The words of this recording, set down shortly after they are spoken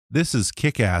This is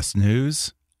Kick-Ass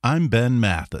News. I'm Ben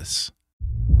Mathis.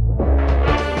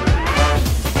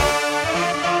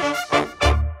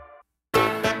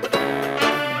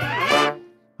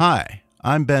 Hi,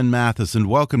 I'm Ben Mathis, and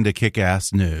welcome to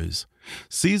Kick-Ass News.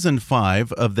 Season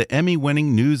 5 of the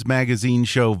Emmy-winning news magazine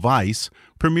show Vice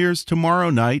premieres tomorrow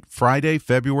night, Friday,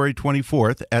 February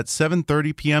 24th at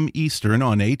 7:30 p.m. Eastern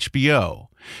on HBO.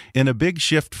 In a big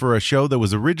shift for a show that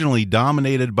was originally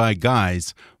dominated by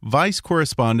guys, Vice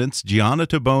correspondents Gianna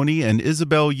Toboni and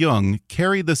Isobel Yeung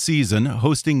carry the season,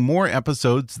 hosting more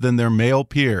episodes than their male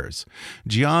peers.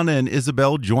 Gianna and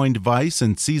Isobel joined Vice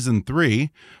in Season 3,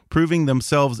 proving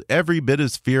themselves every bit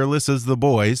as fearless as the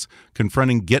boys,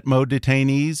 confronting Gitmo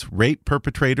detainees, rape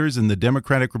perpetrators in the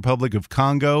Democratic Republic of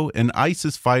Congo, and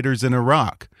ISIS fighters in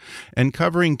Iraq, and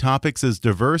covering topics as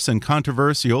diverse and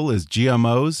controversial as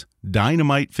GMOs,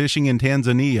 dynamite fishing in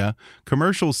Tanzania,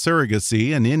 commercial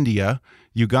surrogacy in India,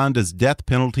 Uganda's death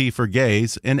penalty for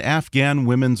gays, and Afghan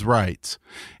women's rights.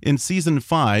 In Season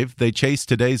 5, they chase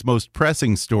today's most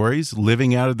pressing stories,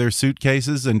 living out of their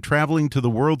suitcases and traveling to the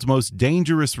world's most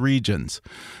dangerous regions.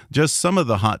 Just some of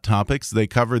the hot topics they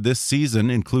cover this season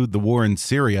include the war in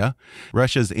Syria,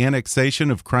 Russia's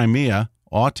annexation of Crimea,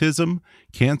 autism,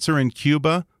 cancer in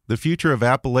Cuba, the future of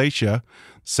Appalachia,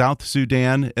 South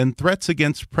Sudan, and threats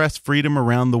against press freedom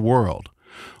around the world.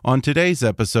 On today's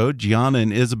episode, Gianna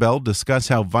and Isobel discuss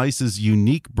how Vice's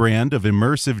unique brand of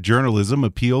immersive journalism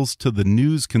appeals to the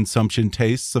news consumption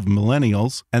tastes of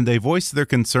millennials, and they voice their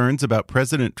concerns about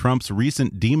President Trump's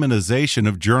recent demonization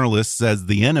of journalists as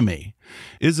the enemy.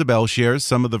 Isobel shares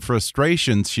some of the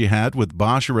frustrations she had with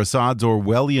Bashar Assad's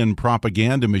Orwellian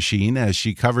propaganda machine as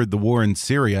she covered the war in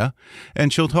Syria,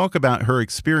 and she'll talk about her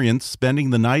experience spending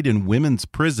the night in women's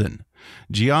prison.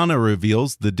 Gianna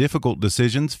reveals the difficult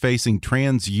decisions facing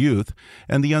trans youth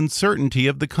and the uncertainty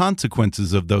of the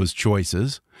consequences of those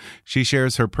choices. She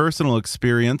shares her personal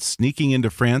experience sneaking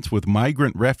into France with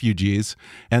migrant refugees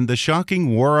and the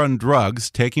shocking war on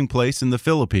drugs taking place in the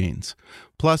Philippines,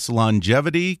 plus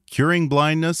longevity, curing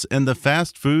blindness, and the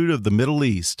fast food of the Middle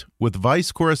East, with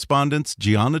Vice correspondents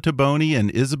Gianna Toboni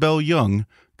and Isobel Yeung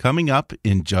coming up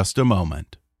in just a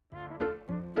moment.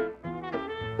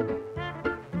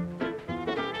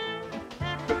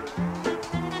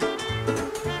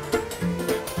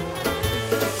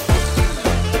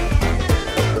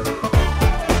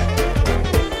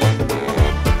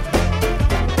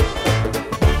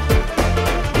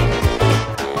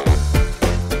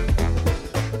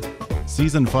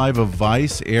 Season 5 of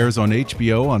Vice airs on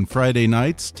HBO on Friday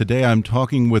nights. Today I'm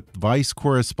talking with Vice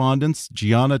correspondents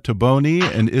Gianna Toboni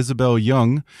and Isobel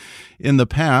Yeung. In the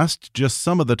past, just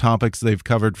some of the topics they've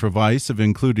covered for Vice have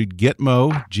included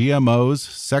Gitmo, GMOs,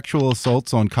 sexual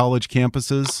assaults on college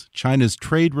campuses, China's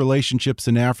trade relationships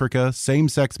in Africa,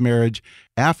 same-sex marriage,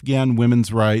 Afghan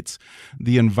women's rights,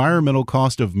 the environmental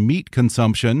cost of meat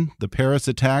consumption, the Paris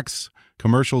attacks,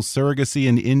 commercial surrogacy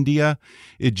in India,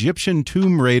 Egyptian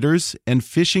tomb raiders, and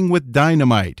fishing with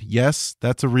dynamite. Yes,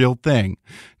 that's a real thing.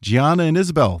 Gianna and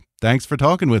Isobel, thanks for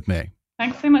talking with me.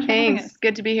 Thanks so much for having us. Thanks.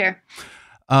 Good to be here.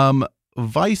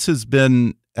 Vice has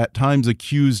been at times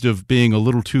accused of being a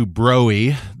little too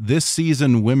bro-y. This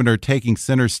season, women are taking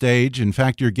center stage. In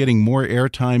fact, you're getting more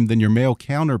airtime than your male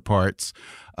counterparts.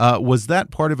 Was that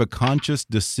part of a conscious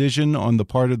decision on the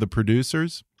part of the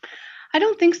producers? I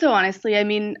don't think so, honestly. I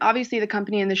mean, obviously the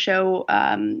company and the show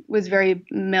was very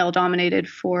male-dominated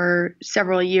for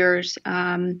several years.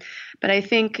 But I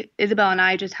think Isobel and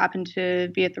I just happened to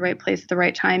be at the right place at the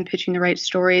right time, pitching the right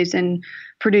stories and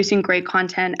producing great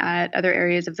content at other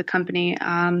areas of the company.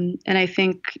 And I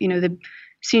think, the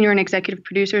senior and executive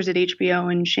producers at HBO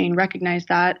and Shane recognized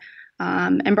that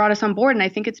and brought us on board. And I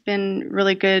think it's been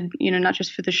really good, not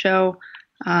just for the show,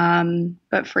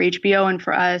 but for HBO and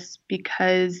for us,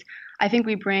 because I think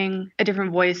we bring a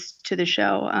different voice to the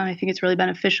show. I think it's really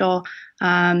beneficial,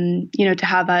 to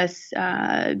have us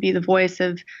be the voice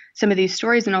of some of these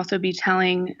stories and also be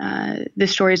telling the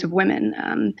stories of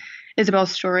women.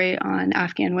 Isobel's story on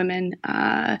Afghan women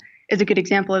is a good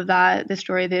example of that. The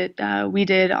story that we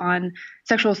did on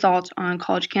sexual assault on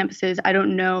college campuses, I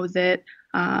don't know that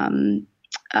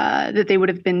that they would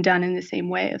have been done in the same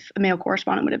way if a male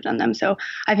correspondent would have done them. So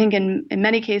I think in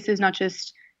many cases, not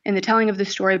just in the telling of the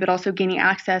story, but also gaining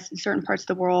access in certain parts of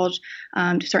the world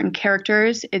to certain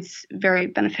characters, it's very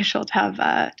beneficial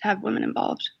to have women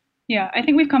involved. Yeah, I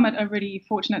think we've come at a really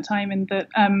fortunate time in that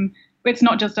it's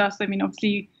not just us. I mean,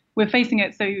 obviously, we're facing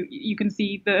it so you can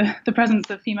see the presence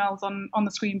of females on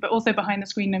the screen, but also behind the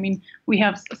screen. I mean, we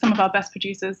have some of our best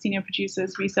producers, senior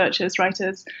producers, researchers,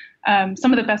 writers.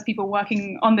 Some of the best people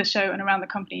working on this show and around the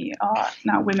company are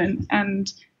now women.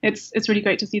 And it's really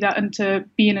great to see that and to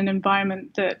be in an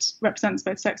environment that represents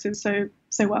both sexes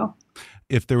so well.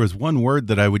 If there was one word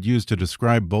that I would use to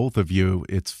describe both of you,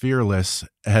 it's fearless.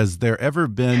 Has there ever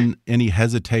been any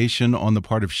hesitation on the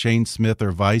part of Shane Smith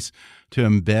or Vice to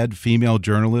embed female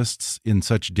journalists in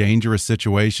such dangerous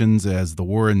situations as the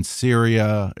war in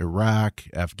Syria, Iraq,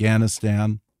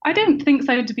 Afghanistan? I don't think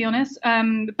so, to be honest.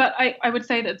 But I would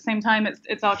say that at the same time,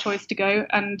 it's our choice to go.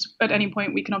 And at any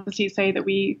point, we can obviously say that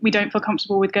we don't feel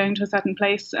comfortable with going to a certain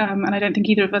place. And I don't think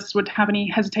either of us would have any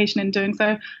hesitation in doing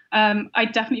so. I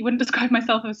definitely wouldn't describe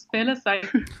myself as fearless. I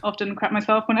often crap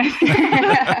myself when I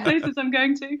think of places I'm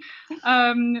going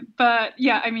to. But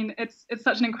yeah, I mean, it's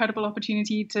such an incredible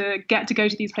opportunity to get to go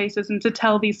to these places and to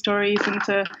tell these stories and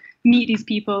to meet these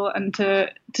people and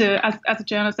to as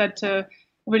Gianna said, to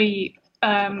really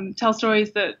tell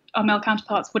stories that our male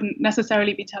counterparts wouldn't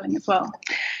necessarily be telling as well.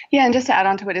 Yeah, and just to add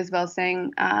on to what Isobel's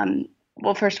saying,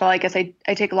 well, first of all, I guess I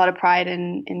take a lot of pride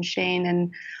in Shane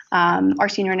and our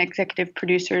senior and executive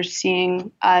producers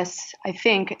seeing us, I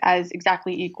think, as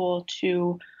exactly equal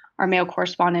to our male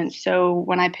correspondents. So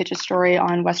when I pitch a story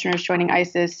on Westerners joining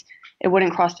ISIS, it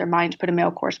wouldn't cross their mind to put a male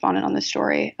correspondent on the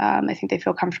story. I think they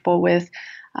feel comfortable with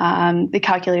the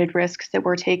calculated risks that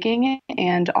we're taking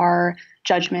and our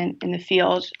judgment in the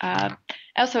field.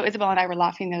 Also, Isobel and I were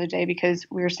laughing the other day because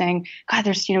we were saying, God,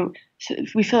 there's,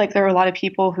 we feel like there are a lot of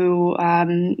people who, are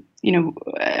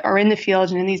in the field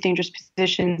and in these dangerous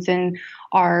positions and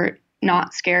are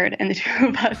not scared. And the two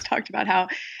of us talked about how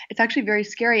it's actually very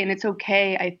scary. And it's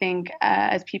okay, I think,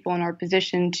 as people in our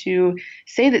position to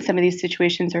say that some of these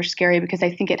situations are scary, because I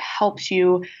think it helps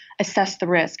you assess the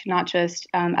risk, not just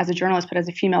as a journalist, but as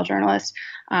a female journalist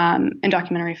and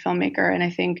documentary filmmaker. And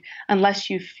I think unless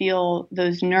you feel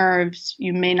those nerves,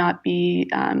 you may not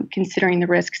be considering the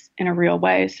risks in a real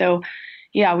way. So,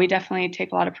 yeah, we definitely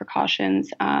take a lot of precautions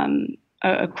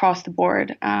across the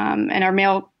board. And our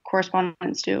male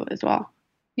correspondents do as well.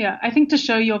 Yeah, I think to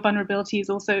show your vulnerabilities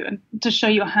also and to show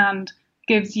your hand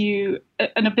gives you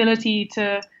an ability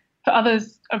for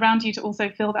others around you to also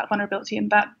feel that vulnerability. And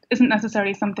that isn't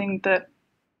necessarily something that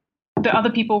other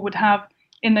people would have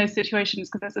in those situations,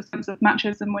 because there's a sense of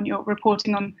matchism when you're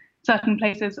reporting on certain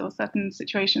places or certain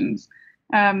situations.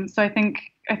 So I think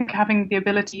having the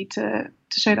ability to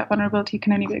show that vulnerability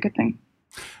can only be a good thing.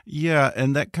 Yeah,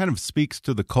 and that kind of speaks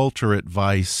to the culture at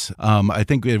Vice. I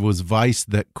think it was Vice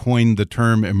that coined the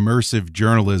term immersive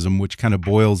journalism, which kind of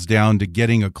boils down to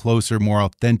getting a closer, more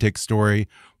authentic story,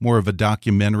 more of a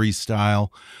documentary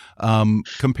style.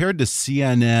 Compared to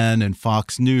CNN and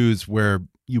Fox News, where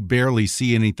you barely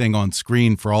see anything on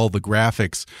screen for all the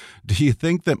graphics, do you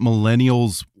think that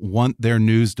millennials want their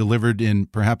news delivered in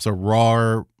perhaps a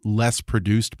raw, less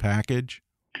produced package?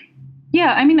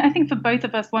 Yeah, I mean, I think for both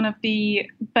of us, one of the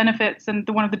benefits and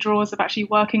one of the draws of actually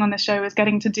working on this show is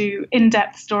getting to do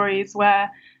in-depth stories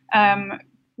where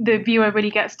the viewer really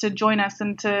gets to join us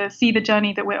and to see the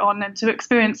journey that we're on and to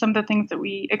experience some of the things that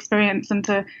we experience and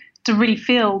to really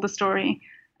feel the story.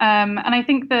 And I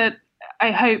think that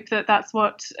I hope that that's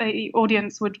what an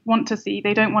audience would want to see.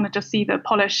 They don't want to just see the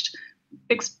polished,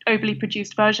 overly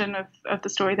produced version of the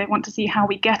story. They want to see how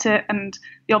we get it and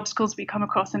the obstacles we come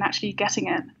across in actually getting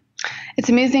it. It's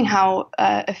amazing how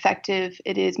effective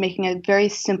it is making a very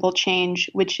simple change,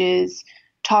 which is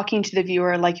talking to the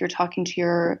viewer like you're talking to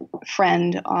your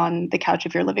friend on the couch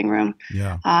of your living room.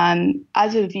 Yeah.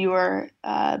 As a viewer,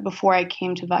 before I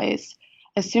came to Vice,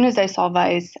 as soon as I saw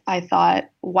Vice, I thought,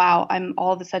 wow, I'm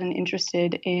all of a sudden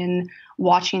interested in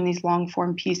watching these long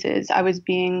form pieces. I was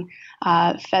being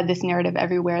fed this narrative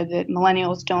everywhere that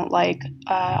millennials don't like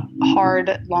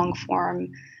hard, long form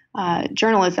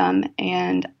journalism,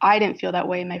 and I didn't feel that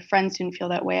way. My friends didn't feel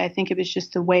that way. I think it was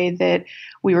just the way that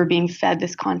we were being fed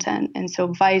this content. And so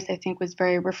Vice, I think, was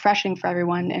very refreshing for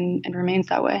everyone and remains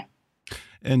that way.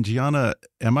 And Gianna,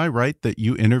 am I right that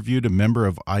you interviewed a member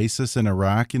of ISIS in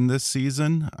Iraq in this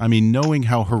season? I mean, knowing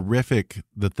how horrific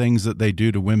the things that they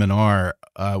do to women are,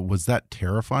 was that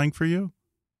terrifying for you?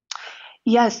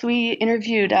 Yes, we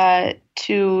interviewed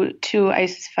two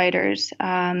ISIS fighters.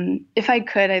 If I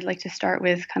could, I'd like to start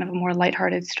with kind of a more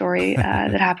lighthearted story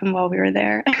that happened while we were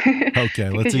there. Okay, let's ease into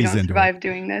it. Because you don't survive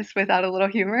doing this without a little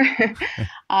humor.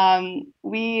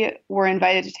 We were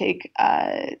invited to take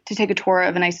a tour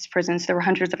of an ISIS prison. So there were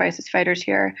hundreds of ISIS fighters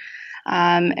here.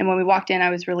 And when we walked in,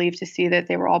 I was relieved to see that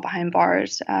they were all behind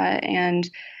bars.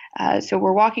 So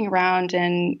we're walking around,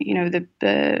 and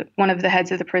the one of the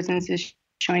heads of the prisons is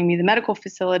showing me the medical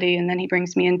facility, and then he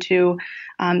brings me into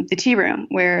the tea room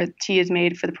where tea is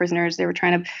made for the prisoners. They were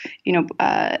trying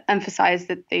to, emphasize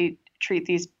that they treat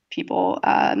these people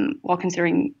while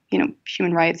considering,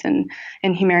 human rights and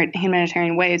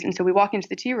humanitarian ways. And so we walk into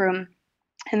the tea room,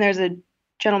 and there's a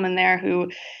gentleman there who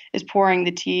is pouring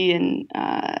the tea, and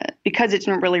because it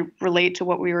didn't really relate to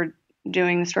what we were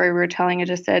doing, the story we were telling, it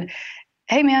just said,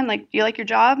 "Hey man, do you like your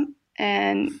job?"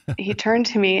 And he turned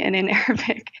to me, and in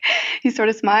Arabic, he sort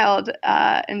of smiled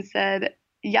and said,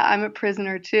 "Yeah, I'm a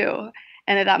prisoner too."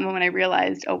 And at that moment, I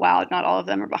realized, oh, wow, not all of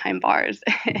them are behind bars.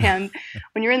 And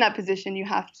when you're in that position, you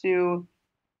have to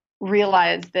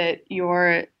realize that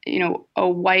you're, a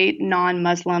white,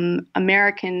 non-Muslim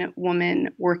American woman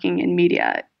working in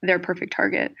media. They're a perfect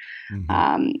target.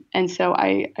 Mm-hmm. And so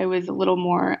I was a little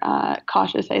more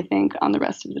cautious, I think, on the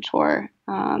rest of the tour.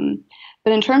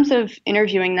 But in terms of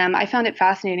interviewing them, I found it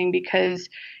fascinating because,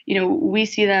 we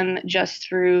see them just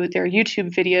through their YouTube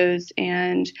videos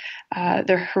and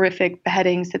their horrific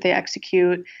beheadings that they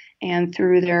execute, and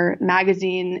through their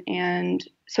magazine and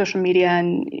social media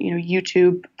and,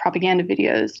 YouTube propaganda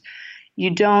videos. You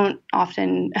don't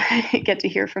often get to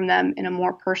hear from them in a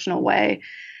more personal way.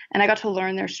 And I got to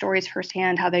learn their stories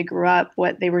firsthand, how they grew up,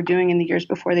 what they were doing in the years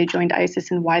before they joined ISIS,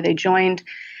 and why they joined.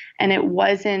 And it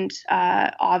wasn't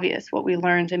obvious what we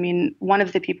learned. I mean, one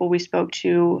of the people we spoke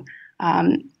to,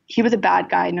 he was a bad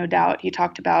guy, no doubt. He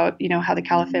talked about, how the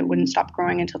caliphate wouldn't stop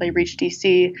growing until they reached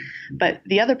DC. But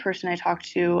the other person I talked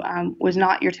to was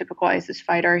not your typical ISIS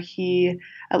fighter. He,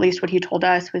 at least what he told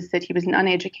us, was that he was an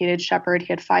uneducated shepherd. He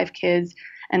had 5 kids,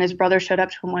 and his brother showed up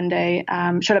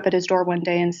at his door one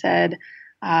day and said,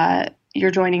 "You're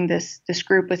joining this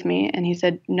group with me." And he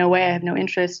said, "No way, I have no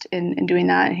interest in doing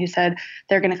that." And he said,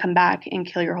 "They're going to come back and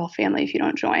kill your whole family if you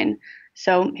don't join."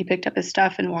 So he picked up his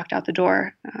stuff and walked out the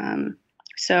door.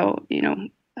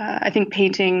 I think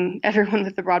painting everyone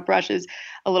with the broad brush is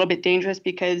a little bit dangerous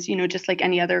because, just like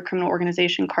any other criminal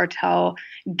organization, cartel,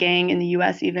 gang in the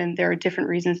U.S. even, there are different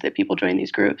reasons that people join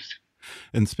these groups.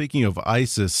 And speaking of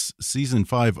ISIS, season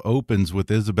 5 opens with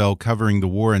Isobel covering the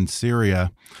war in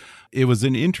Syria. It was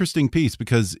an interesting piece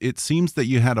because it seems that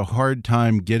you had a hard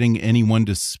time getting anyone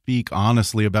to speak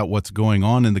honestly about what's going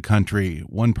on in the country.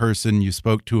 One person you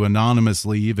spoke to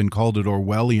anonymously even called it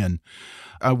Orwellian.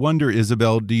 I wonder,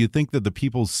 Isobel, do you think that the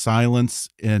people's silence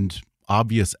and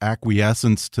obvious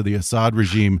acquiescence to the Assad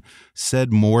regime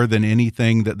said more than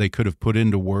anything that they could have put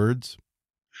into words?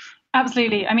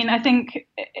 Absolutely. I mean, I think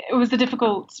it was a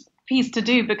difficult piece to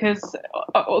do because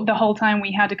the whole time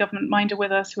we had a government minder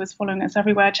with us who was following us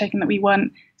everywhere, checking that we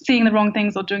weren't seeing the wrong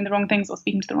things or doing the wrong things or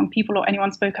speaking to the wrong people or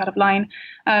anyone spoke out of line.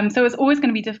 So it's always going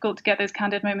to be difficult to get those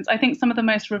candid moments. I think some of the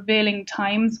most revealing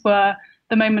times were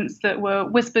the moments that were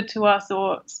whispered to us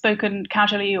or spoken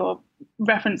casually or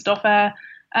referenced off air.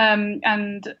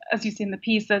 And as you see in the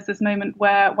piece, there's this moment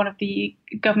where one of the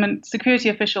government security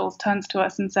officials turns to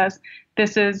us and says,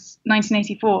 "This is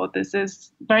 1984. This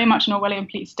is very much an Orwellian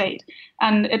police state."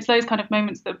 And it's those kind of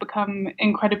moments that become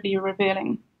incredibly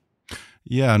revealing.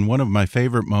 Yeah, and one of my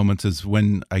favorite moments is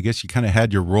when I guess you kind of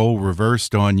had your role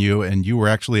reversed on you and you were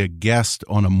actually a guest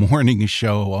on a morning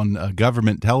show on a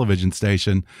government television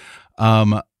station.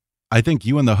 I think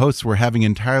you and the hosts were having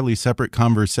entirely separate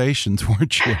conversations,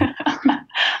 weren't you?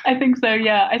 I think so,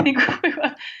 yeah. I think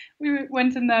we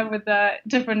went in there with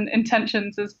different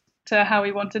intentions as to how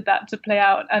we wanted that to play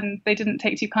out, and they didn't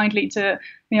take too kindly to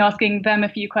me asking them a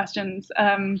few questions.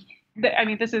 I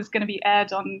mean, this is going to be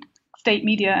aired on state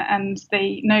media, and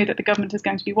they know that the government is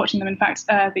going to be watching them. In fact,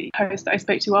 the host that I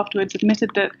spoke to afterwards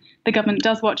admitted that the government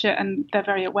does watch it, and they're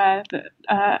very aware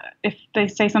that if they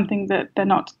say something that they're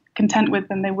not content with,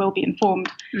 then they will be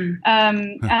informed.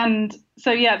 And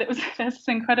so, yeah, there's this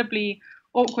incredibly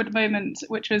awkward moment,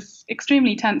 which was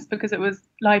extremely tense because it was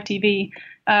live TV,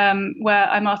 where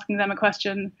I'm asking them a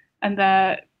question and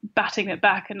they're batting it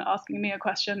back and asking me a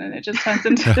question, and it just turns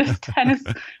into this tennis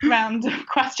round of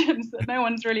questions that no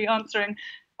one's really answering.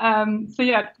 So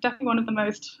yeah, definitely one of the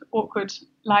most awkward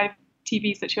live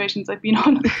TV situations I've been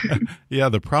on. Yeah,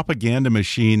 the propaganda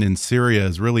machine in Syria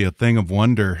is really a thing of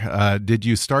wonder. Did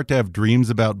you start to have dreams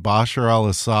about Bashar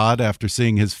al-Assad after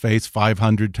seeing his face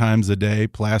 500 times a day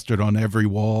plastered on every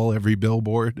wall, every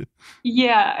billboard?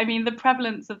 Yeah, I mean, the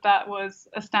prevalence of that was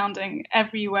astounding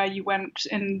everywhere you went,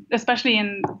 especially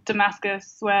in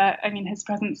Damascus, where, I mean, his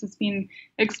presence has been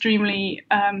extremely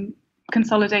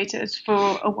consolidated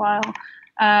for a while.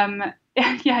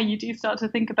 Yeah, you do start to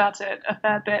think about it a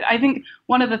fair bit. I think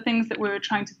one of the things that we were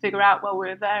trying to figure out while we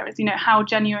were there is, how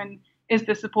genuine is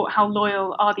the support? How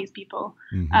loyal are these people?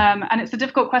 Mm-hmm. And it's a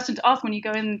difficult question to ask when you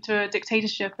go into a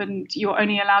dictatorship and you're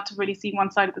only allowed to really see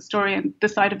one side of the story, and the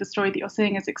side of the story that you're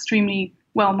seeing is extremely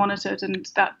well monitored, and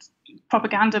that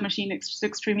propaganda machine is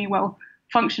extremely well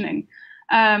functioning.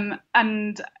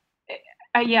 And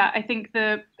Yeah, I think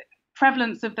the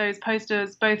prevalence of those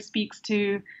posters both speaks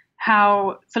to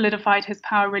how solidified his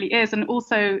power really is, and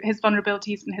also his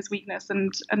vulnerabilities and his weakness,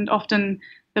 and often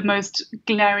the most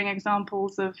glaring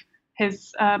examples of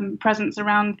his presence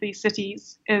around these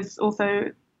cities is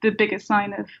also the biggest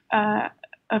sign of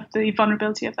the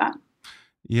vulnerability of that.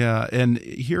 Yeah, and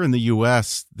here in the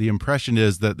U.S., the impression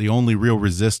is that the only real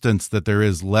resistance that there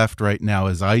is left right now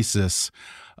is ISIS.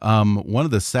 One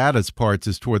of the saddest parts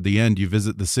is toward the end. You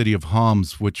visit the city of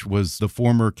Homs, which was the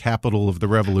former capital of the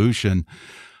revolution.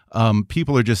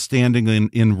 People are just standing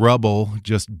in rubble,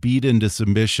 just beat into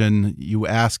submission. You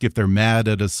ask if they're mad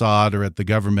at Assad or at the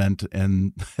government,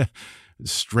 and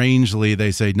strangely,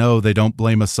 they say, no, they don't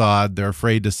blame Assad. They're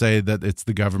afraid to say that it's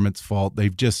the government's fault.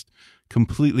 They've just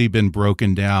completely been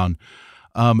broken down.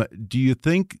 Do you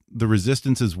think the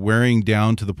resistance is wearing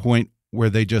down to the point where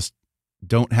they just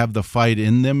don't have the fight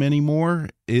in them anymore?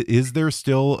 Is there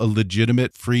still a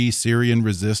legitimate free Syrian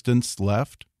resistance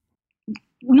left?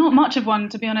 Not much of one,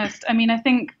 to be honest. I mean, I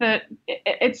think that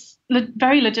it's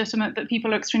very legitimate that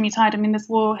people are extremely tired. I mean, this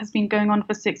war has been going on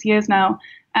for 6 years now,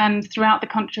 and throughout the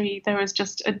country, there is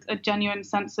just a genuine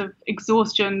sense of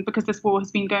exhaustion because this war has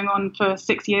been going on for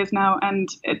 6 years now, and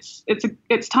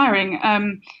it's tiring.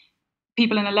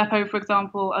 People in Aleppo, for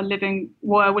example,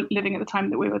 were living at the time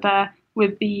that we were there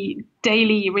with the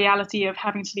daily reality of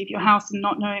having to leave your house and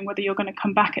not knowing whether you're going to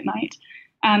come back at night.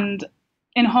 And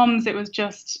in Homs, it was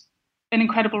just an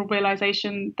incredible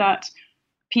realization that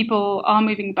people are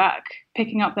moving back,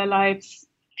 picking up their lives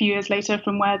a few years later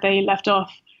from where they left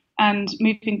off and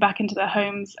moving back into their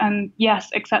homes. And yes,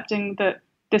 accepting that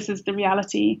this is the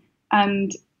reality.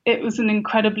 And it was an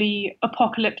incredibly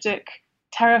apocalyptic,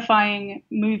 terrifying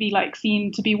movie-like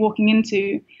scene to be walking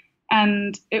into.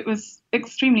 And it was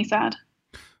extremely sad.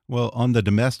 Well, on the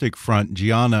domestic front,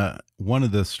 Gianna, one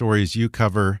of the stories you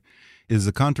cover is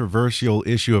the controversial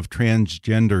issue of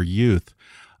transgender youth.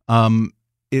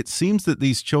 It seems that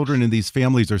these children and these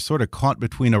families are sort of caught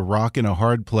between a rock and a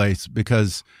hard place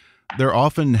because they're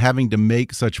often having to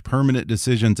make such permanent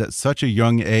decisions at such a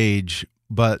young age.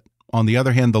 But on the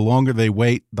other hand, the longer they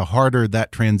wait, the harder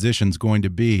that transition's going to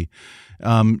be.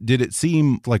 Did it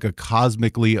seem like a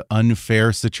cosmically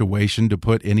unfair situation to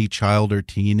put any child or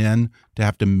teen in to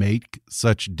have to make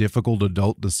such difficult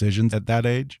adult decisions at that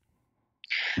age?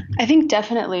 I think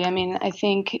definitely. I mean, I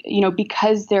think,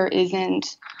 because there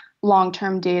isn't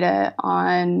long-term data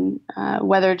on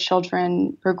whether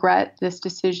children regret this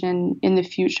decision in the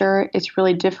future, it's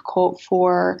really difficult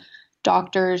for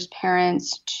doctors,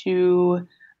 parents to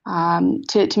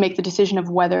make the decision of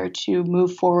whether to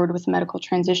move forward with a medical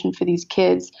transition for these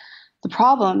kids. The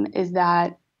problem is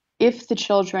that if the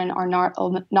children are not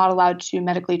allowed to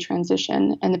medically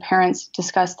transition, and the parents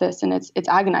discuss this, and it's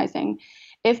agonizing.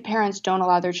 If parents don't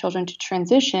allow their children to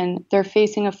transition, they're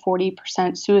facing a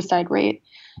 40% suicide rate.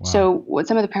 Wow. So what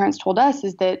some of the parents told us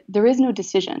is that there is no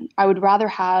decision. I would rather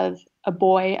have a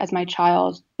boy as my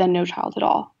child than no child at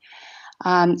all.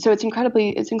 So it's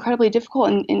incredibly difficult.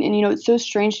 And it's so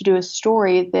strange to do a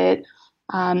story that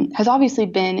has obviously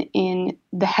been in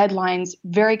the headlines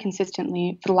very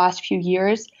consistently for the last few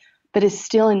years, but is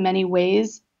still in many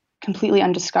ways completely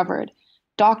undiscovered.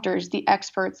 Doctors, the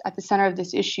experts at the center of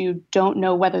this issue, don't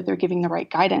know whether they're giving the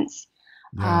right guidance.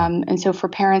 Yeah. And so for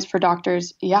parents, for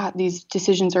doctors, these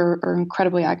decisions are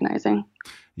incredibly agonizing.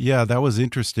 Yeah, that was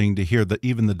interesting to hear that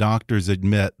even the doctors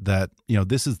admit that,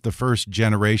 this is the first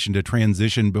generation to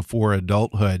transition before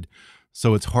adulthood.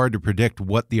 So it's hard to predict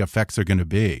what the effects are going to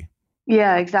be.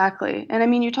 Yeah, exactly. And I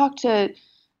mean, you talk to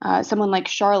someone like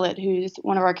Charlotte, who's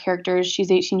one of our characters.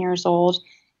 She's 18 years old.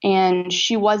 And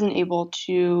she wasn't able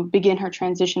to begin her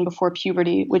transition before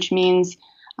puberty, which means,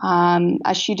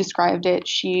 as she described it,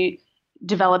 she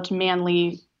developed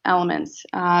manly elements.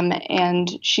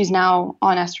 And she's now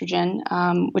on estrogen,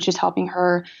 which is helping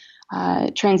her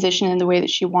transition in the way that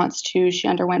she wants to. She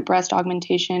underwent breast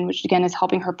augmentation, which again is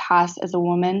helping her pass as a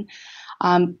woman.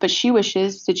 But she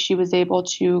wishes that she was able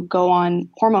to go on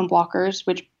hormone blockers,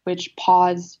 which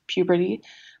pause puberty.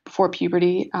 Before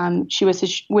puberty, she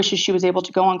wishes she was able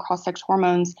to go on cross-sex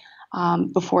hormones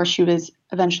before she was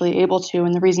eventually able to.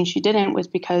 And the reason she didn't was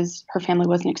because her family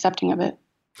wasn't accepting of it.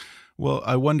 Well,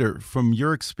 I wonder, from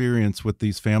your experience with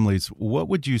these families, what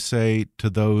would you say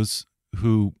to those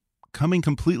who, coming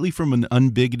completely from an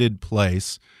unbigoted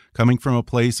place, coming from a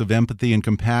place of empathy and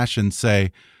compassion,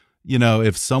 say,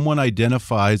 if someone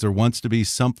identifies or wants to be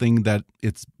something that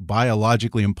it's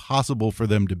biologically impossible for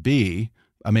them to be,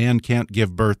 a man can't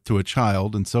give birth to a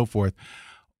child and so forth.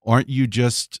 aren't you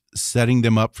just setting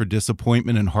them up for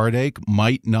disappointment and heartache?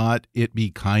 Might not it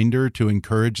be kinder to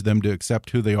encourage them to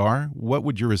accept who they are? What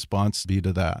would your response be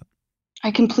to that? I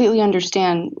completely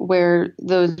understand where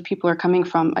those people are coming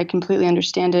from. I completely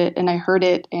understand it, and I heard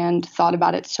it and thought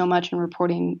about it so much in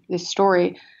reporting this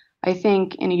story. I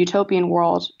think in a utopian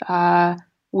world,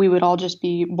 we would all just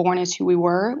be born as who we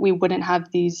were. We wouldn't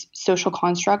have these social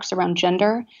constructs around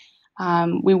gender.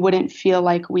 We wouldn't feel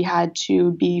like we had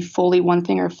to be fully one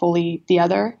thing or fully the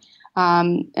other.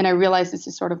 And I realize this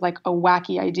is sort of like a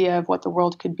wacky idea of what the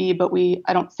world could be, but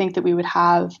I don't think that we would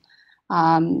have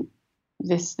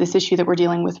this issue that we're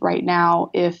dealing with right now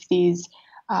if these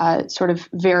sort of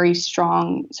very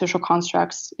strong social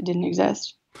constructs didn't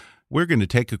exist. We're going to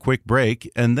take a quick break,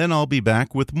 and then I'll be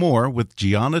back with more with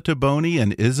Gianna Toboni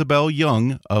and Isobel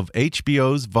Yeung of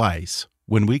HBO's Vice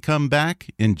when we come back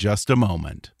in just a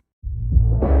moment.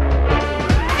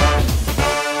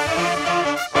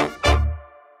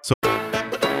 So,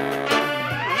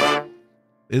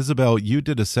 Isobel, you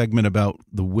did a segment about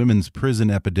the women's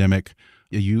prison epidemic.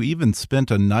 You even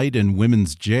spent a night in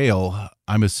women's jail.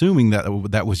 I'm assuming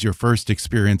that was your first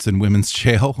experience in women's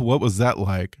jail. What was that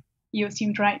like? You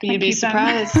assumed right. You'd be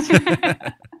surprised. You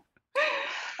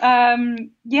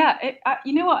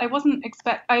know what? I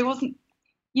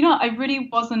really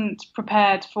wasn't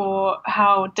prepared for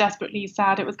how desperately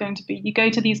sad it was going to be. You go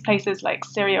to these places like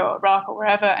Syria or Iraq or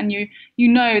wherever, and you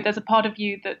know there's a part of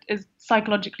you that is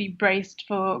psychologically braced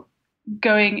for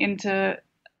going into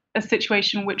a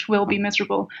situation which will be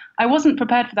miserable. I wasn't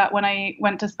prepared for that when I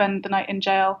went to spend the night in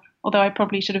jail, although I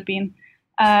probably should have been.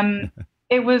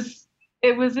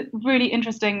 It was really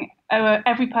interesting.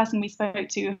 Every person we spoke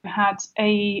to had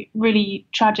a really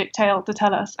tragic tale to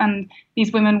tell us, and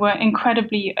these women were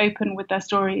incredibly open with their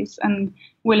stories and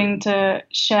willing to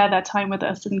share their time with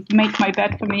us and make my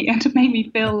bed for me and to make me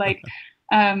feel like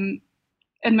and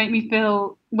make me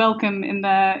feel welcome in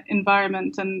their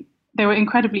environment. And they were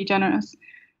incredibly generous.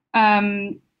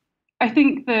 I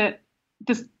think that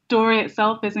the story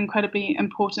itself is incredibly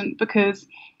important because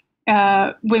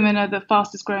women are the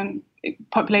fastest growing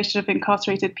population of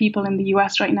incarcerated people in the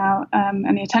US right now,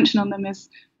 and the attention on them is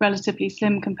relatively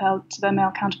slim compared to their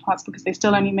male counterparts because they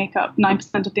still only make up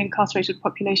 9% of the incarcerated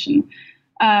population.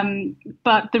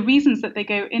 But the reasons that they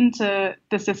go into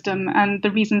the system and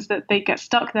the reasons that they get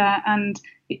stuck there and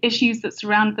the issues that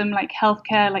surround them, like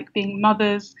healthcare, like being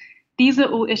mothers, these are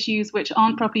all issues which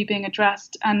aren't properly being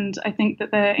addressed. And I think that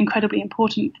they're incredibly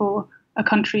important for a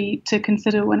country to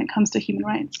consider when it comes to human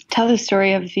rights. Tell the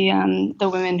story of the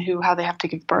women how they have to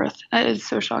give birth. That is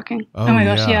so shocking. Oh my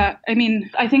gosh, yeah. I mean,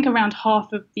 I think around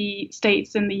half of the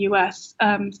states in the US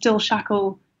still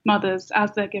shackle mothers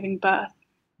as they're giving birth.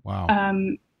 Wow.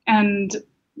 And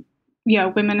yeah,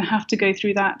 women have to go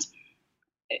through that.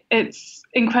 It's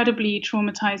incredibly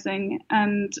traumatizing.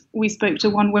 And we spoke to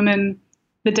one woman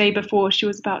the day before she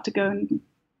was about to go and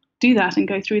do that and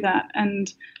go through that.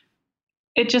 And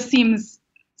it just seems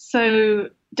so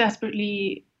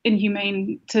desperately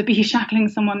inhumane to be shackling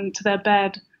someone to their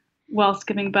bed whilst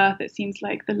giving birth. It seems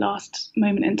like the last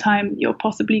moment in time you're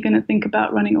possibly going to think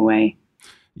about running away.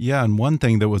 Yeah, and one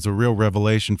thing that was a real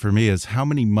revelation for me is how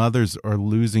many mothers are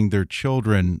losing their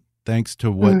children thanks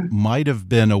to what might have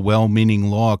been a well-meaning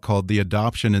law called the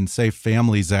Adoption and Safe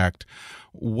Families Act.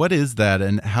 What is that,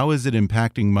 and how is it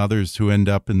impacting mothers who end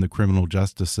up in the criminal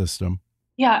justice system?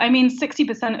 Yeah, I mean,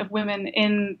 60% of women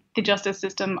in the justice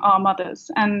system are mothers.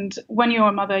 And when you're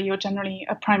a mother, you're generally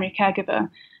a primary caregiver.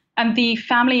 And the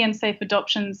Family and Safe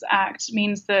Adoptions Act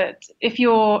means that if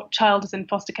your child is in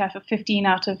foster care for 15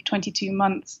 out of 22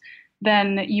 months,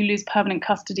 then you lose permanent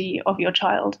custody of your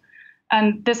child.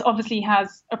 And this obviously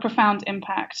has a profound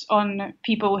impact on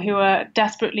people who are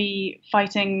desperately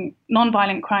fighting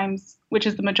nonviolent crimes, which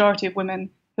is the majority of women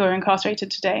who are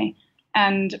incarcerated today.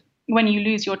 And when you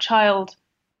lose your child,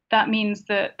 that means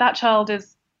that that child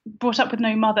is brought up with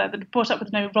no mother, brought up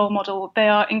with no role model. They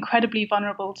are incredibly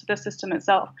vulnerable to the system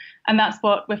itself. And that's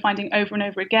what we're finding over and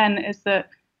over again, is that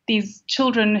these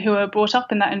children who are brought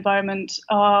up in that environment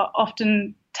are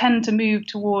often tend to move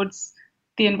towards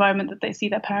the environment that they see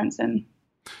their parents in.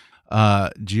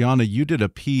 Gianna, you did a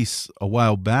piece a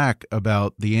while back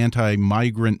about the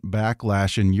anti-migrant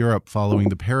backlash in Europe following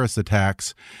the Paris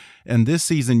attacks. And this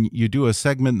season, you do a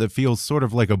segment that feels sort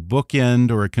of like a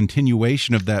bookend or a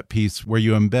continuation of that piece where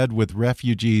you embed with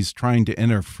refugees trying to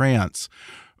enter France.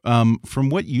 From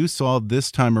what you saw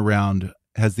this time around,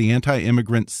 has the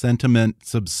anti-immigrant sentiment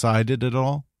subsided at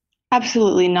all?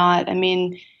 Absolutely not. I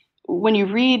mean, when you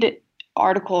read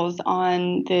articles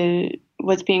on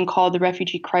what's being called the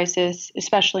refugee crisis,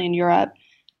 especially in Europe,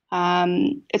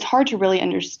 it's hard to really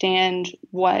understand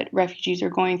what refugees are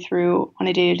going through on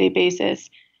a day-to-day basis.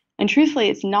 And truthfully,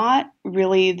 it's not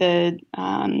really the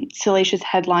salacious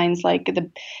headlines like the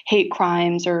hate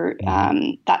crimes or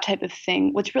that type of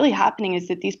thing. What's really happening is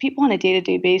that these people on a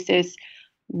day-to-day basis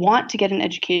want to get an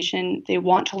education. They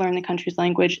want to learn the country's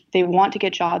language. They want to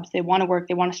get jobs. They want to work.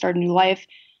 They want to start a new life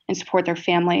and support their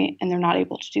family, and they're not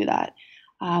able to do that.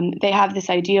 They have this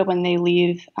idea when they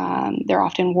leave, they're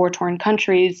often war-torn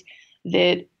countries,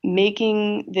 that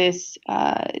making this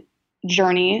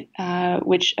journey,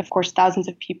 which of course thousands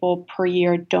of people per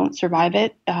year don't survive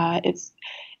it.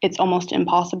 It's almost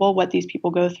impossible what these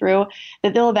people go through,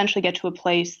 that they'll eventually get to a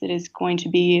place that is going to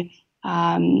be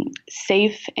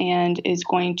safe and is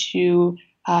going to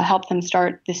help them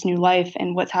start this new life.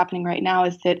 And what's happening right now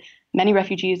is that many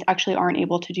refugees actually aren't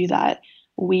able to do that.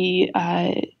 We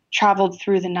traveled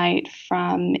through the night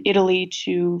from Italy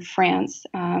to France,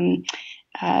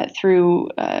 through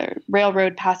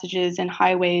railroad passages and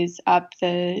highways up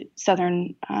the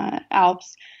southern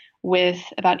Alps with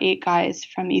about 8 guys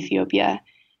from Ethiopia.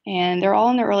 And they're all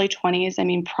in their early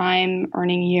 20s, prime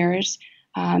earning years.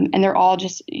 And they're all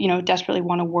just, desperately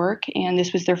want to work. And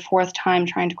this was their 4th time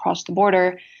trying to cross the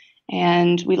border.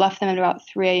 And we left them at about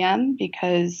 3 a.m.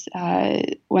 because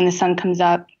when the sun comes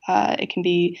up, it can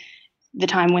be the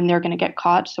time when they're going to get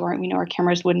caught. So we know our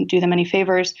cameras wouldn't do them any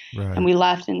favors. Right. And we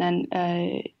left. And then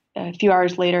a few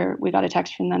hours later, we got a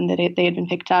text from them that they had been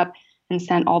picked up and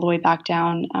sent all the way back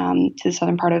down to the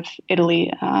southern part of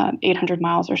Italy, 800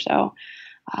 miles or so.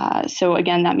 So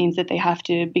again, that means that they have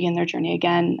to begin their journey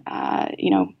again,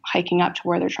 hiking up to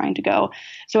where they're trying to go.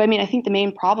 So, I think the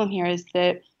main problem here is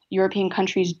that European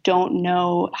countries don't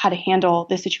know how to handle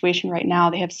this situation right now.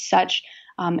 They have such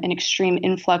an extreme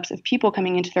influx of people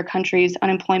coming into their countries.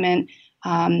 Unemployment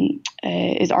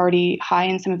is already high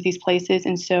in some of these places.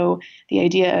 And so the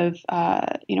idea of,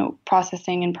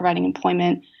 processing and providing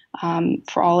employment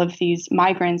for all of these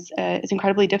migrants is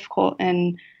incredibly difficult.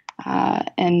 And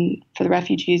for the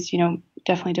refugees,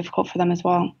 definitely difficult for them as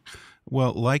well.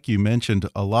 Well, like you mentioned,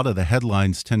 a lot of the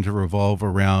headlines tend to revolve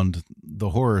around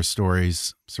the horror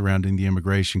stories surrounding the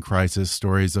immigration crisis.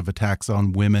 Stories of attacks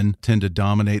on women tend to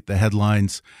dominate the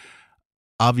headlines.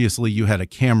 Obviously, you had a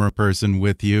camera person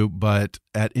with you, but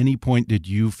at any point did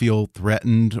you feel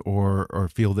threatened or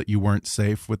feel that you weren't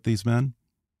safe with these men?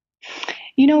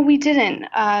 We didn't.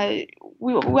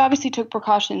 We obviously took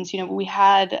precautions. We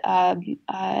had a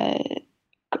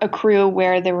crew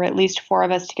where there were at least 4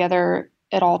 of us together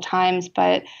at all times,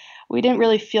 but we didn't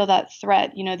really feel that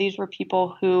threat. These were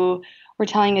people who were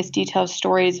telling us detailed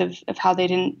stories of how they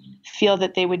didn't feel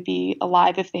that they would be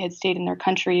alive if they had stayed in their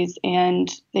countries. And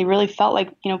they really felt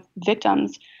like,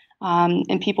 victims,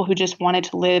 and people who just wanted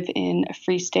to live in a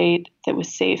free state that was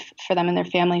safe for them and their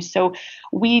families. So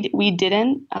we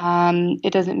didn't.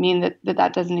 It doesn't mean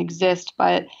that doesn't exist,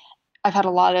 but I've had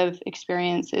a lot of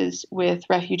experiences with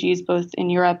refugees, both in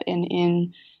Europe and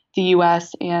in the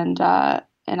U.S., and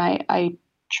I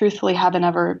truthfully haven't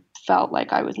ever felt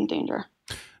like I was in danger.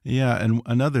 Yeah, and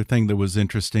another thing that was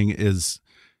interesting is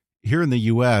here in the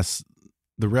U.S.,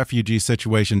 the refugee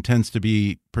situation tends to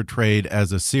be portrayed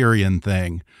as a Syrian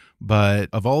thing. But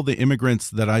of all the immigrants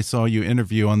that I saw you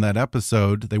interview on that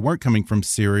episode, they weren't coming from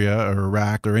Syria or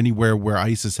Iraq or anywhere where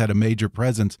ISIS had a major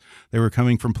presence. They were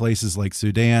coming from places like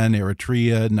Sudan,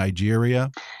 Eritrea,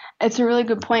 Nigeria. It's a really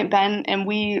good point, Ben. And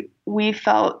we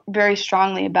felt very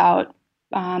strongly about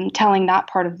telling that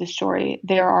part of the story.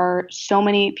 There are so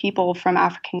many people from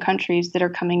African countries that are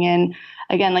coming in,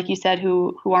 again, like you said,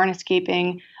 who aren't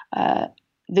escaping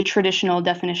the traditional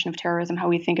definition of terrorism, how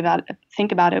we think about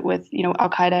it with,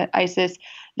 Al-Qaeda, ISIS.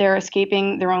 They're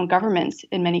escaping their own governments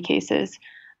in many cases.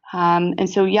 And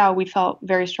so, yeah, we felt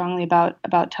very strongly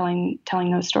about telling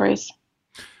those stories.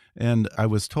 And I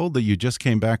was told that you just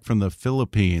came back from the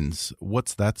Philippines.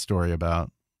 What's that story about?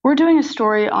 We're doing a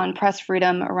story on press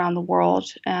freedom around the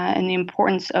world and the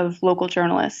importance of local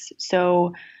journalists.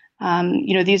 So,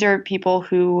 these are people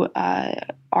who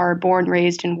are born,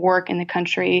 raised, and work in the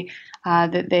country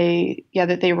that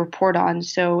they report on.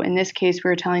 So in this case, we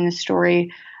were telling the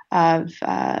story of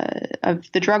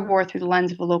the drug war through the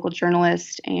lens of a local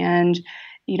journalist, and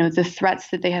the threats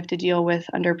that they have to deal with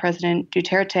under President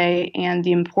Duterte, and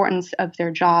the importance of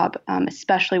their job,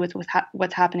 especially with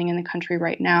what's happening in the country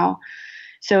right now.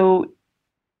 So,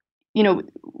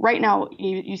 right now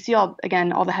you see all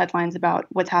the headlines about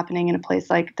what's happening in a place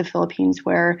like the Philippines,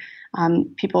 where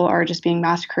people are just being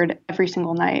massacred every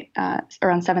single night.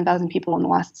 Around 7,000 people in the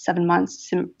last 7 months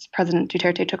since President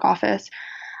Duterte took office.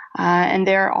 And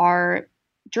there are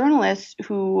journalists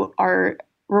who are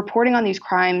reporting on these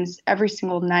crimes every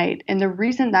single night. And the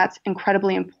reason that's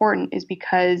incredibly important is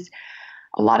because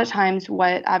a lot of times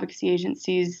what advocacy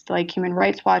agencies like Human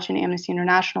Rights Watch and Amnesty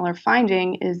International are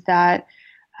finding is that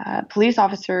police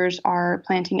officers are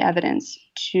planting evidence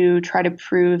to try to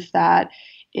prove that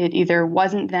it either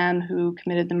wasn't them who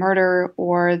committed the murder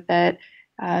or that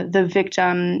the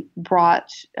victim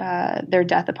brought their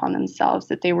death upon themselves,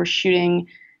 that they were shooting,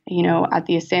 at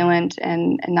the assailant,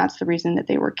 and that's the reason that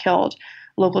they were killed.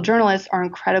 Local journalists are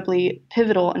incredibly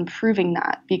pivotal in proving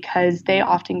that because they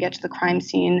often get to the crime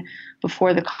scene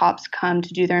before the cops come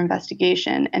to do their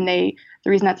investigation. And the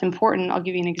reason that's important, I'll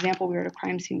give you an example. We were at a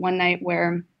crime scene one night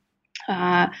where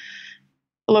a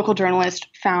local journalist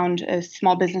found a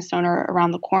small business owner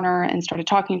around the corner and started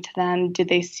talking to them. Did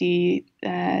they see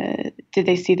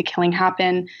the killing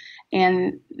happen?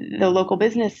 And the local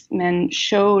businessman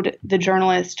showed the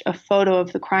journalist a photo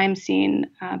of the crime scene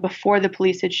before the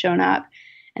police had shown up,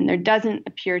 and there doesn't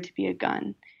appear to be a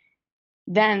gun.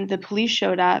 Then the police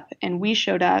showed up and we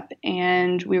showed up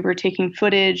and we were taking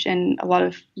footage, and a lot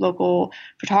of local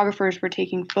photographers were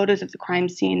taking photos of the crime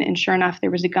scene, and sure enough,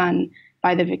 there was a gun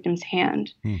by the victim's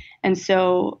hand. And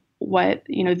so what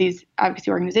these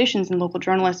advocacy organizations and local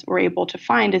journalists were able to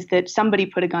find is that somebody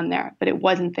put a gun there, but it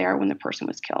wasn't there when the person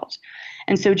was killed.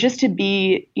 And so just to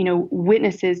be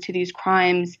witnesses to these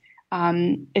crimes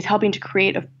is helping to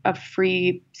create a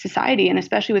free society. And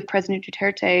especially with President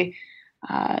Duterte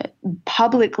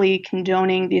publicly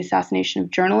condoning the assassination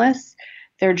of journalists,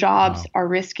 their jobs are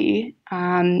risky,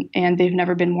 and they've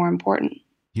never been more important.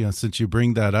 Yeah, since you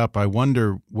bring that up, I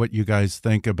wonder what you guys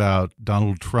think about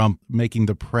Donald Trump making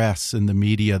the press and the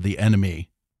media the enemy.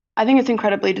 I think it's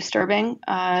incredibly disturbing.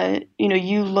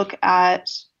 You look at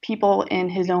people in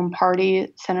his own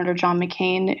party, Senator John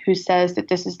McCain, who says that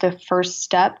this is the first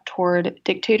step toward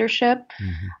dictatorship.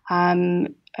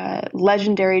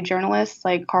 Legendary journalists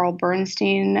like Carl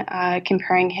Bernstein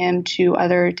comparing him to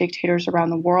other dictators around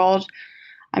the world.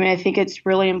 I mean, I think it's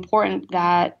really important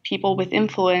that people with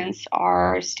influence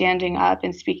are standing up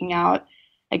and speaking out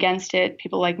against it.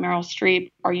 People like Meryl Streep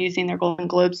are using their Golden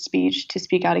Globe speech to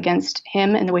speak out against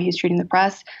him and the way he's treating the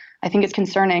press. I think it's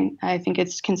concerning.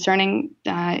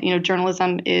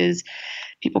 Journalism is,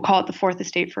 people call it the fourth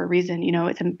estate for a reason.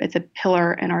 It's a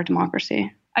pillar in our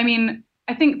democracy. I mean,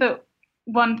 I think that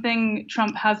one thing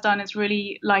Trump has done is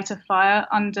really light a fire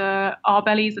under our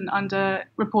bellies and under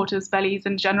reporters' bellies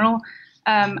in general.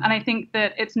 And I think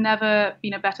that it's never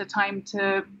been a better time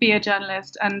to be a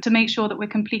journalist and to make sure that we're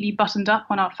completely buttoned up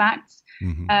on our facts,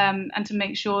 and to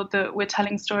make sure that we're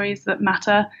telling stories that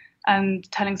matter and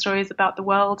telling stories about the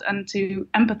world, and to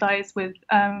empathize with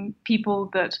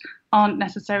people that aren't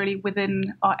necessarily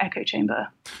within our echo chamber.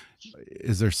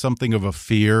 Is there something of a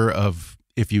fear of,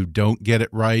 if you don't get it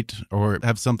right or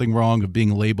have something wrong, of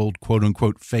being labeled quote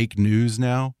unquote fake news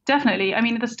now? Definitely. I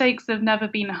mean, the stakes have never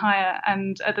been higher,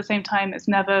 and at the same time, it's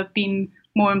never been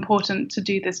more important to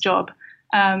do this job.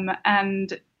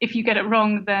 And if you get it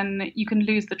wrong, then you can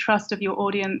lose the trust of your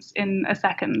audience in a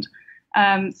second.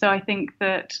 So I think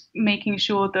that making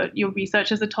sure that your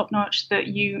researchers are top notch, that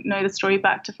you know the story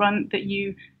back to front, that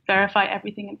you verify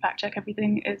everything and fact check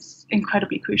everything is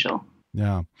incredibly crucial.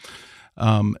 Yeah.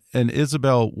 And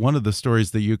Isobel, one of the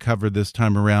stories that you covered this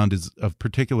time around is of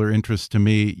particular interest to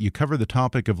me. You cover the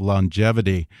topic of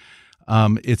longevity.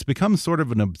 It's become sort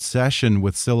of an obsession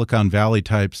with Silicon Valley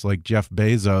types like Jeff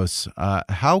Bezos.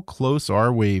 How close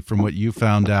are we, from what you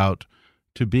found out,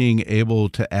 to being able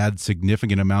to add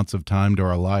significant amounts of time to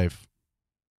our life?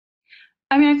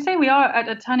 I mean, I'd say we are at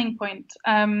a turning point.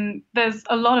 There's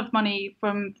a lot of money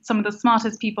from some of the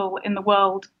smartest people in the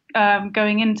world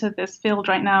going into this field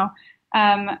right now.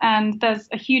 And there's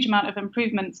a huge amount of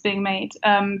improvements being made,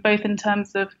 both in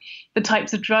terms of the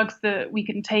types of drugs that we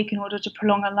can take in order to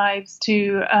prolong our lives,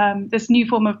 to this new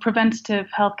form of preventative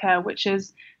healthcare, which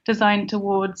is designed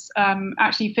towards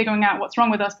actually figuring out what's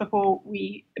wrong with us before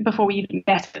we even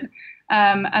get it.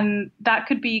 And that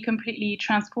could be completely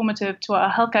transformative to our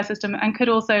healthcare system, and could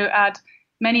also add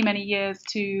many, many years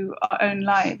to our own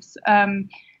lives.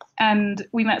 And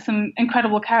we met some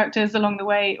incredible characters along the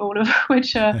way, all of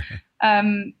which are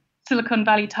Silicon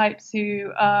Valley types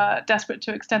who are desperate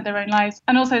to extend their own lives,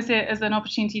 and also see it as an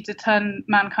opportunity to turn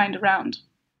mankind around.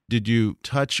 Did you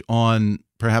touch on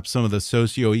perhaps some of the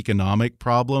socioeconomic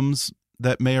problems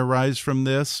that may arise from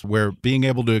this, where being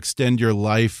able to extend your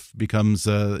life becomes,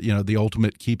 the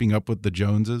ultimate keeping up with the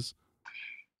Joneses?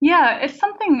 Yeah, it's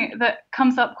something that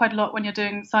comes up quite a lot when you're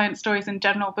doing science stories in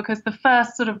general, because the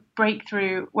first sort of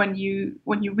breakthrough when you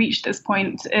reach this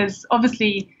point is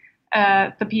obviously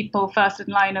the people first in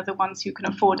line are the ones who can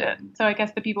afford it. So I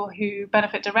guess the people who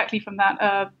benefit directly from that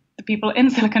are the people in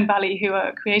Silicon Valley who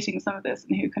are creating some of this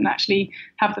and who can actually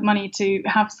have the money to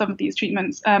have some of these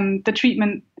treatments. The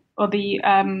treatment or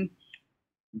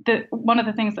one of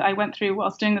the things that I went through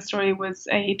whilst doing the story was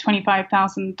a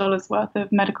 $25,000 worth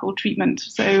of medical treatment.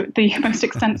 So the most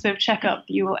extensive checkup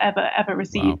you will ever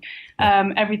receive.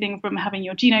 Wow. Everything from having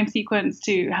your genome sequenced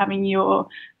to having your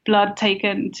blood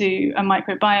taken to a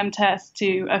microbiome test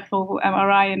to a full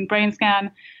MRI and brain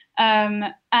scan.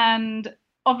 And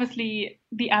obviously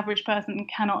the average person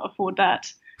cannot afford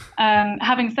that.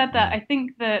 Having said that, I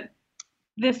think that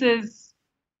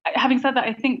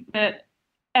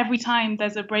every time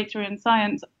there's a breakthrough in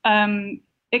science,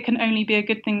 it can only be a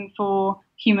good thing for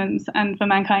humans and for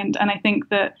mankind. And I think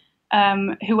that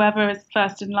whoever is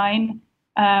first in line,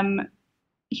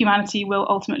 humanity will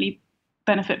ultimately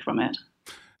benefit from it.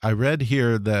 I read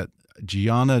here that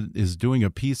Gianna is doing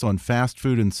a piece on fast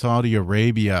food in Saudi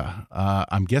Arabia.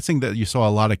 I'm guessing that you saw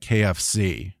a lot of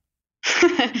KFC.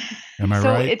 Am I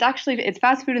right? It's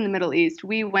fast food in the Middle East.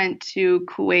 We went to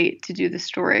Kuwait to do the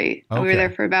story. Okay. We were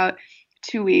there for about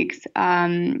 2 weeks,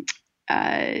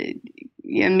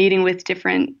 meeting with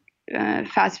different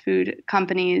fast food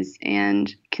companies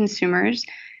and consumers.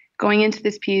 Going into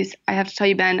this piece, I have to tell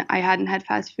you, Ben, I hadn't had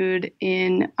fast food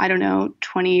in,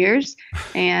 20 years.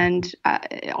 And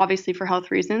obviously for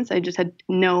health reasons, I just had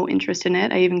no interest in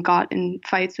it. I even got in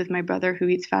fights with my brother who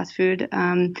eats fast food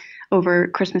over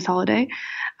Christmas holiday.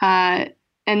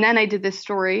 And then I did this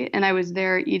story and I was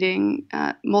there eating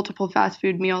multiple fast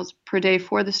food meals per day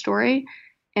for the story.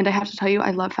 And I have to tell you, I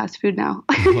love fast food now.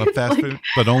 You love fast food?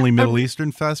 But only Middle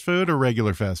Eastern fast food or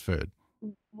regular fast food?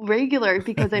 Regular,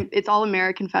 because it's all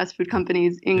American fast food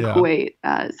companies in Kuwait.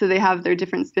 So they have their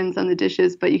different spins on the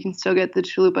dishes, but you can still get the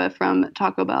chalupa from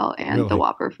Taco Bell and the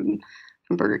Whopper from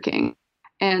Burger King.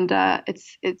 And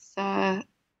it's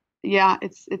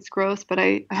gross, but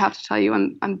I have to tell you,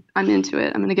 I'm into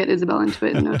it. I'm going to get Isobel into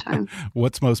it in no time.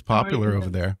 What's most popular over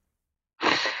there?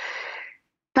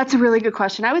 That's a really good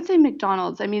question. I would say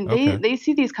McDonald's. I mean, they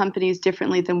see these companies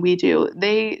differently than we do.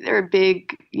 They're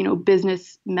big,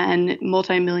 businessmen,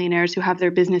 multimillionaires who have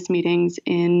their business meetings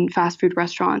in fast food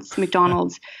restaurants.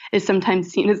 McDonald's is sometimes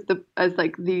seen as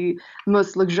the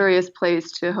most luxurious place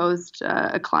to host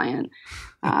a client.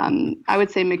 I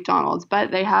would say McDonald's,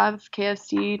 but they have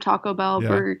KFC, Taco Bell,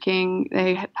 Burger King.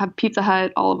 They have Pizza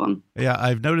Hut, all of them. Yeah,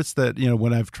 I've noticed that,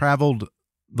 when I've traveled,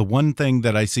 the one thing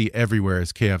that I see everywhere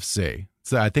is KFC.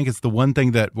 So I think it's the one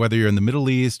thing that whether you're in the Middle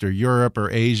East or Europe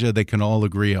or Asia, they can all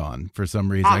agree on for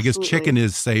some reason. Absolutely. I guess chicken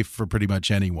is safe for pretty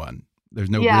much anyone. There's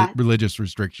no religious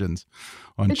restrictions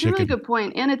on chicken. It's a really good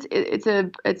point, and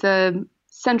it's a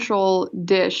central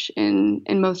dish in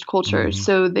most cultures.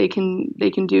 So they can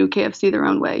do KFC their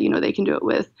own way. They can do it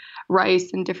with rice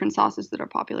and different sauces that are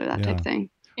popular, that type of thing.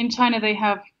 In China, they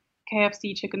have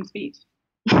KFC chicken feet.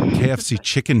 KFC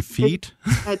chicken feet?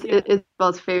 It's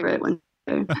Isabel's favorite one.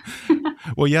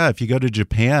 Well, yeah, if you go to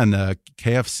Japan,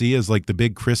 KFC is like the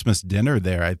big Christmas dinner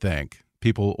there, I think.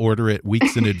 People order it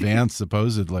weeks in advance,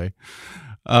 supposedly.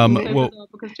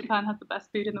 Because Japan has the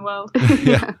best food in the world.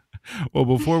 Yeah. Well,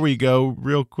 before we go,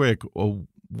 real quick,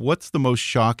 what's the most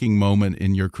shocking moment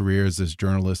in your careers as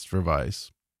journalist for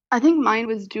Vice? I think mine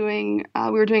was we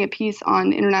were doing a piece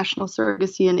on international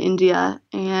surrogacy in India.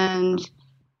 And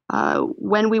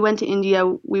when we went to India,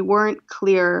 we weren't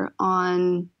clear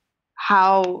on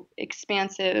how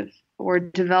expansive or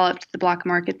developed the black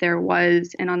market there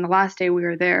was. And on the last day we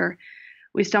were there,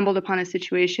 we stumbled upon a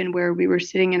situation where we were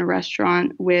sitting in a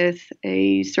restaurant with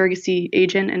a surrogacy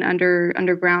agent, an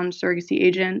underground surrogacy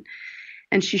agent,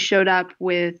 and she showed up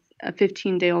with a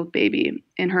 15-day-old baby,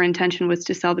 and her intention was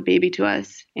to sell the baby to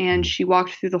us. And she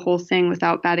walked through the whole thing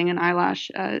without batting an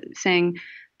eyelash, saying,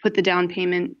 put the down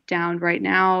payment down right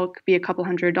now. It could be a couple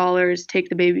 $100, take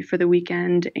the baby for the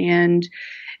weekend, and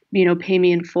pay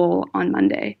me in full on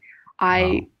Monday.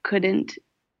 I couldn't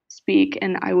speak,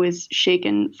 and I was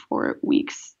shaken for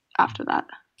weeks after that.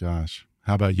 Gosh.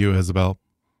 How about you, Isobel?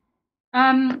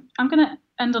 I'm going to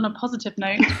end on a positive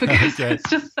note because it's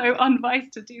just so unwise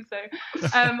to do so.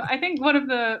 I think one of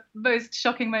the most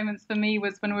shocking moments for me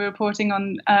was when we were reporting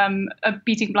on a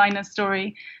beating blindness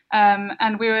story.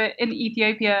 And we were in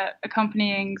Ethiopia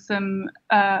accompanying some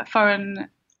foreign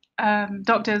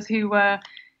doctors who were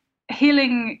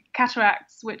healing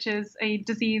cataracts, which is a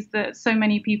disease that so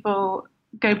many people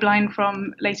go blind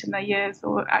from late in their years,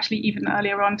 or actually even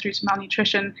earlier on through to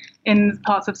malnutrition in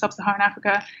parts of sub-Saharan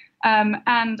Africa.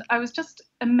 And I was just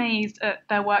amazed at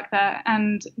their work there.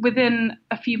 And within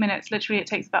a few minutes, literally it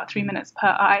takes about 3 minutes per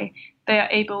eye, they are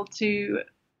able to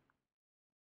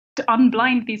to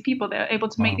unblind these people. They're able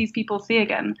to make Wow. these people see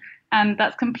again. And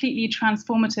that's completely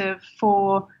transformative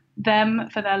for them,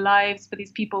 for their lives, for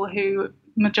these people who,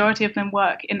 majority of them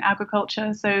work in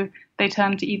agriculture. So they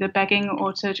turn to either begging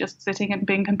or to just sitting and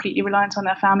being completely reliant on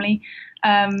their family,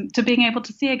 to being able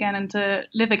to see again and to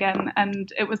live again.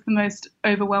 And it was the most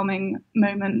overwhelming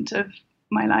moment of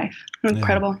my life.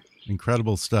 Incredible. Yeah.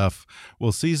 Incredible stuff.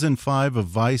 Well, season 5 of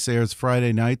Vice airs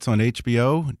Friday nights on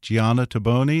HBO. Gianna,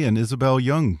 Toboni, and Isobel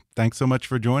Yeung, thanks so much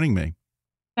for joining me.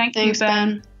 Thanks,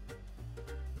 Ben.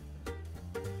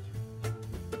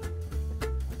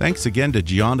 Thanks again to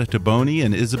Gianna Toboni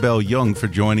and Isobel Yeung for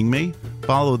joining me.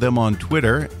 Follow them on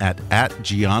Twitter at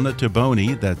Gianna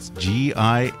Toboni. That's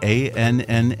GIANNA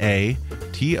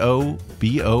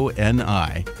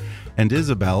TOBONI. And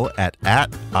Isobel at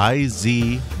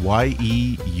IZYEUNG.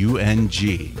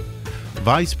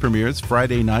 Vice premieres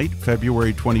Friday night,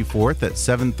 February 24th at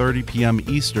 7:30 p.m.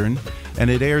 Eastern,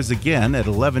 and it airs again at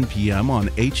 11 p.m. on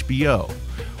HBO.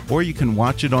 Or you can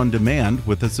watch it on demand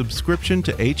with a subscription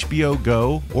to HBO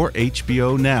Go or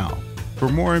HBO Now. For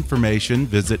more information,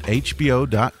 visit hbo.com/Vice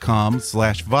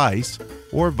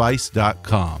or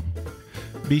vice.com.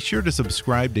 Be sure to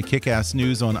subscribe to Kick-Ass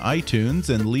News on iTunes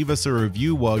and leave us a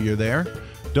review while you're there.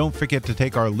 Don't forget to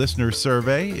take our listener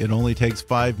survey. It only takes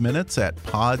 5 minutes at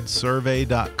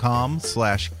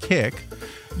podsurvey.com/kick.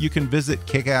 You can visit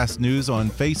Kick-Ass News on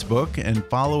Facebook and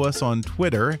follow us on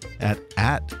Twitter at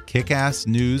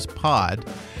 @KickassNewsPod.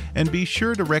 And be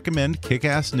sure to recommend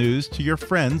Kick-Ass News to your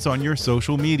friends on your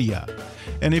social media.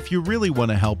 And if you really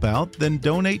want to help out, then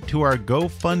donate to our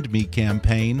GoFundMe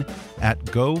campaign at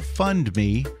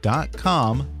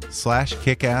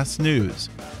gofundme.com/kickassnews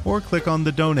or click on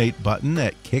the donate button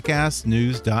at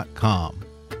kickassnews.com.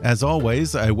 As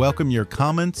always, I welcome your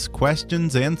comments,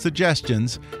 questions, and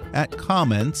suggestions at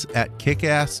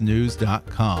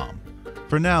comments@kickassnews.com.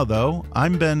 For now, though,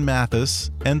 I'm Ben Mathis,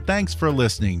 and thanks for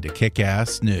listening to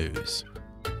Kick-Ass News.